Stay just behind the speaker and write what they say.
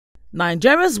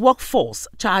Nigeria's workforce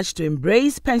charged to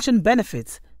embrace pension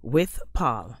benefits with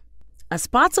PAL. As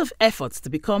part of efforts to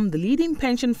become the leading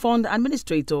pension fund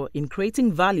administrator in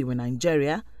creating value in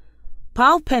Nigeria,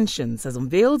 PAL Pensions has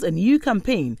unveiled a new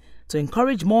campaign to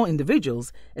encourage more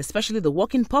individuals, especially the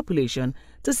working population,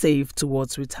 to save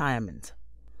towards retirement.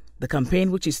 The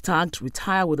campaign, which is tagged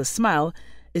Retire with a Smile,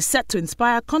 is set to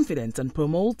inspire confidence and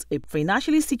promote a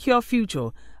financially secure future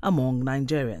among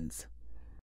Nigerians.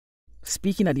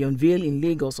 Speaking at the unveil in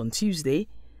Lagos on Tuesday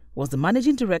was the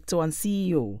Managing Director and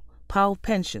CEO, PAL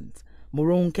Pensions,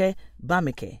 Moronke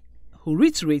Bameke, who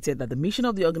reiterated that the mission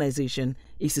of the organization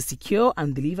is to secure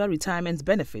and deliver retirement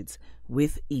benefits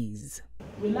with ease.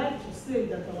 We like to say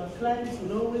that our clients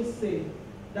will always say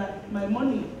that my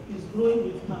money is growing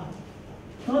with PAL,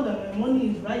 not that my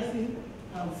money is rising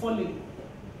and falling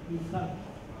with PAL.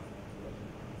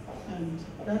 And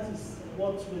that is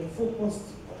what we're focused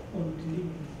on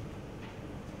delivering.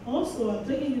 Also, I'm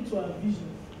taking you to our vision.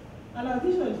 And our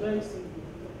vision is very simple.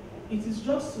 It is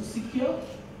just to secure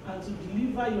and to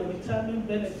deliver your retirement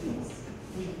benefits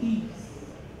with ease.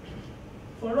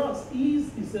 For us, ease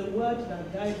is a word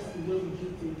that guides the way we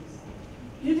do things.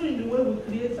 Even in the way we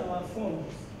create our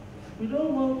forms, we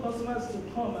don't want customers to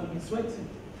come and be sweating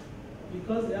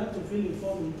because they have to fill a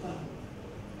form with PAL.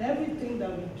 Everything that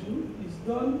we do is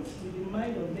done with the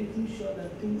mind of making sure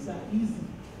that things are easy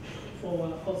for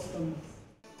our customers.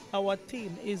 Our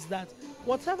theme is that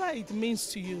whatever it means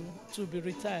to you to be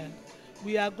retired,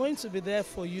 we are going to be there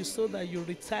for you so that you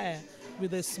retire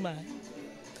with a smile.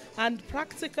 And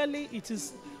practically it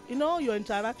is in all your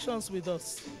interactions with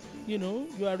us. You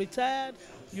are retired,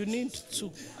 you need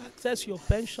to access your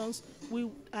pensions. We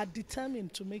are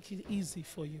determined to make it easy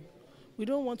for you. We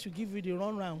don't want to give you the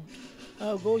runaround.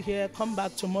 Go here, come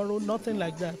back tomorrow, nothing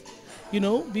like that.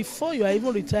 Before you are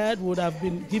even retired, we would have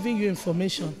been giving you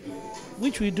information,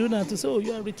 which we do now to say, oh,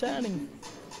 you are retiring.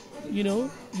 You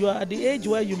are at the age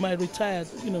where you might retire.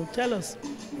 Tell us,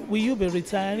 will you be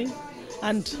retiring?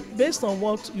 And based on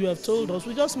what you have told us,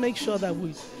 we just make sure that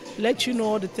we let you know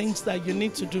all the things that you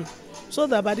need to do so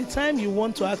that by the time you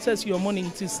want to access your money,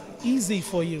 it is easy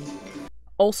for you.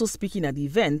 Also speaking at the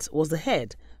event was the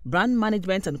head, Brand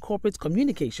Management and Corporate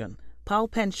Communication, PAL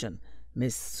Pension,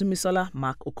 Ms. Sumisola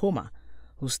Mark Okoma,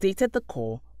 who stated the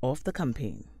core of the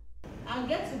campaign. Our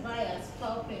Get to Buy as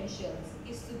PAL Pensions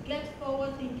is to get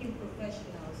forward-thinking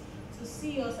professionals to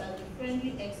see us as the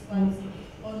friendly experts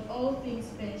on all things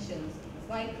pensions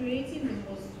by creating the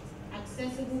most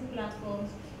accessible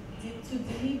platforms to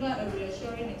deliver a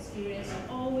reassuring experience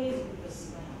always with a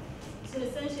smile. So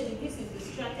essentially, this is the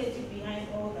strategy behind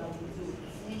all that we do,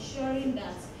 ensuring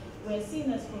that we're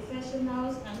seen as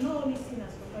professionals, and not only seen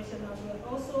as professionals, we're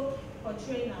also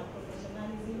portraying our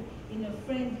professionalism in a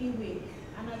friendly way.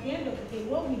 And at the end of the day,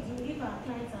 what we do, if our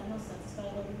clients are not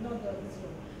satisfied, or we've not done this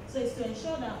well. So it's to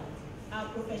ensure that our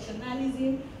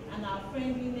professionalism and our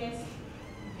friendliness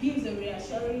gives a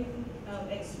reassuring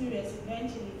experience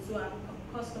eventually to our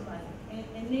customers,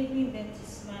 enabling them to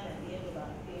smile at the end of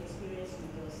the experience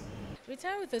with us.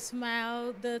 Retire with a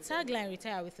Smile, the tagline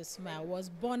Retire with a Smile was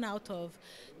born out of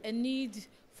a need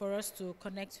for us to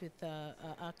connect with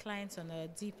our clients on a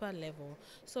deeper level.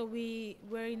 So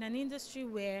we're in an industry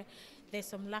where there's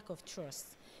some lack of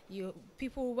trust.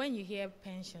 People, when you hear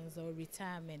pensions or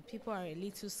retirement, people are a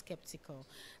little skeptical.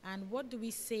 And what do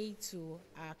we say to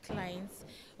our clients,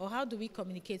 or how do we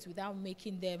communicate without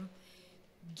making them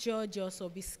judge us or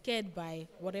be scared by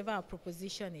whatever our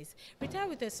proposition is? Retire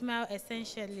with a Smile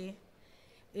essentially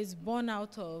is born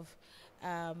out of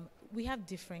we have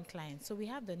different clients. So we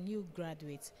have the new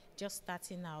graduates just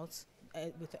starting out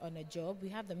on a job. We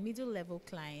have the middle-level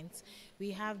clients.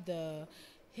 We have the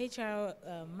HR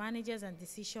managers and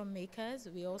decision makers.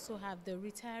 We also have the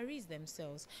retirees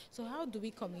themselves. So how do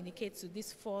we communicate to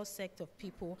this four sect of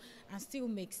people and still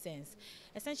make sense?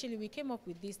 Essentially, we came up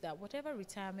with this, that whatever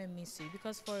retirement means to you,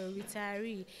 because for a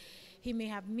retiree, he may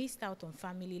have missed out on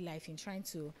family life in trying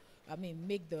to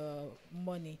make the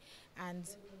money, and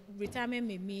retirement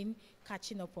may mean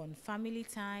catching up on family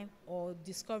time or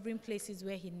discovering places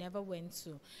where he never went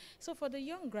to. So for the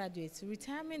young graduates,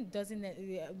 retirement doesn't,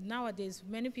 nowadays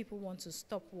many people want to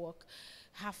stop work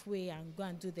halfway and go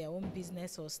and do their own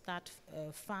business or start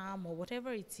a farm or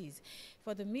whatever it is.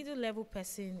 For the middle-level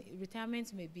person,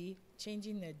 retirement may be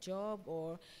changing a job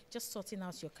or just sorting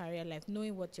out your career life,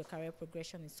 knowing what your career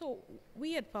progression is. So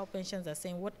we at PAL Pensions are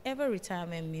saying whatever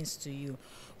retirement means to you,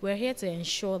 we're here to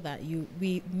ensure that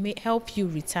we may help you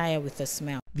retire with a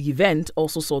smile. The event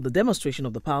also saw the demonstration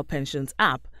of the PAL Pensions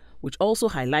app, which also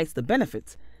highlights the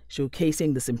benefits,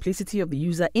 showcasing the simplicity of the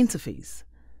user interface.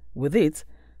 With it,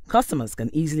 Customers can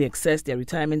easily access their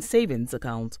retirement savings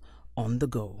account on the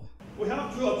go. We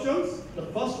have two options. The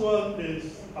first one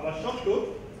is our short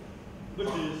code, which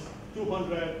is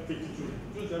 20052.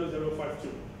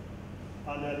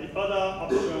 And then the other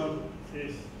option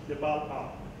is the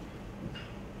PAL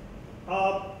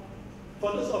app.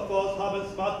 For those of us having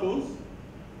smartphones,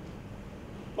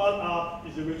 PAL app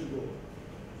is the way to go.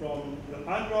 From the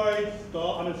Android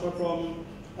store,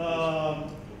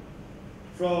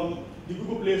 from the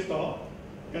Google Play Store,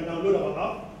 you can download our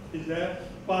app. It's there,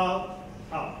 PAL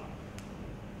app.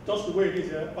 Just the way it is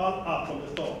here, PAL app from the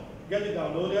store. Get it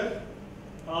downloaded.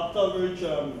 After which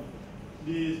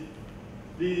the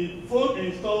phone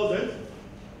installs it.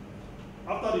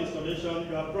 After the installation,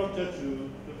 you are prompted to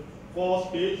the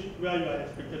first page where you are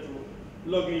expected to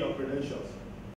log in your credentials.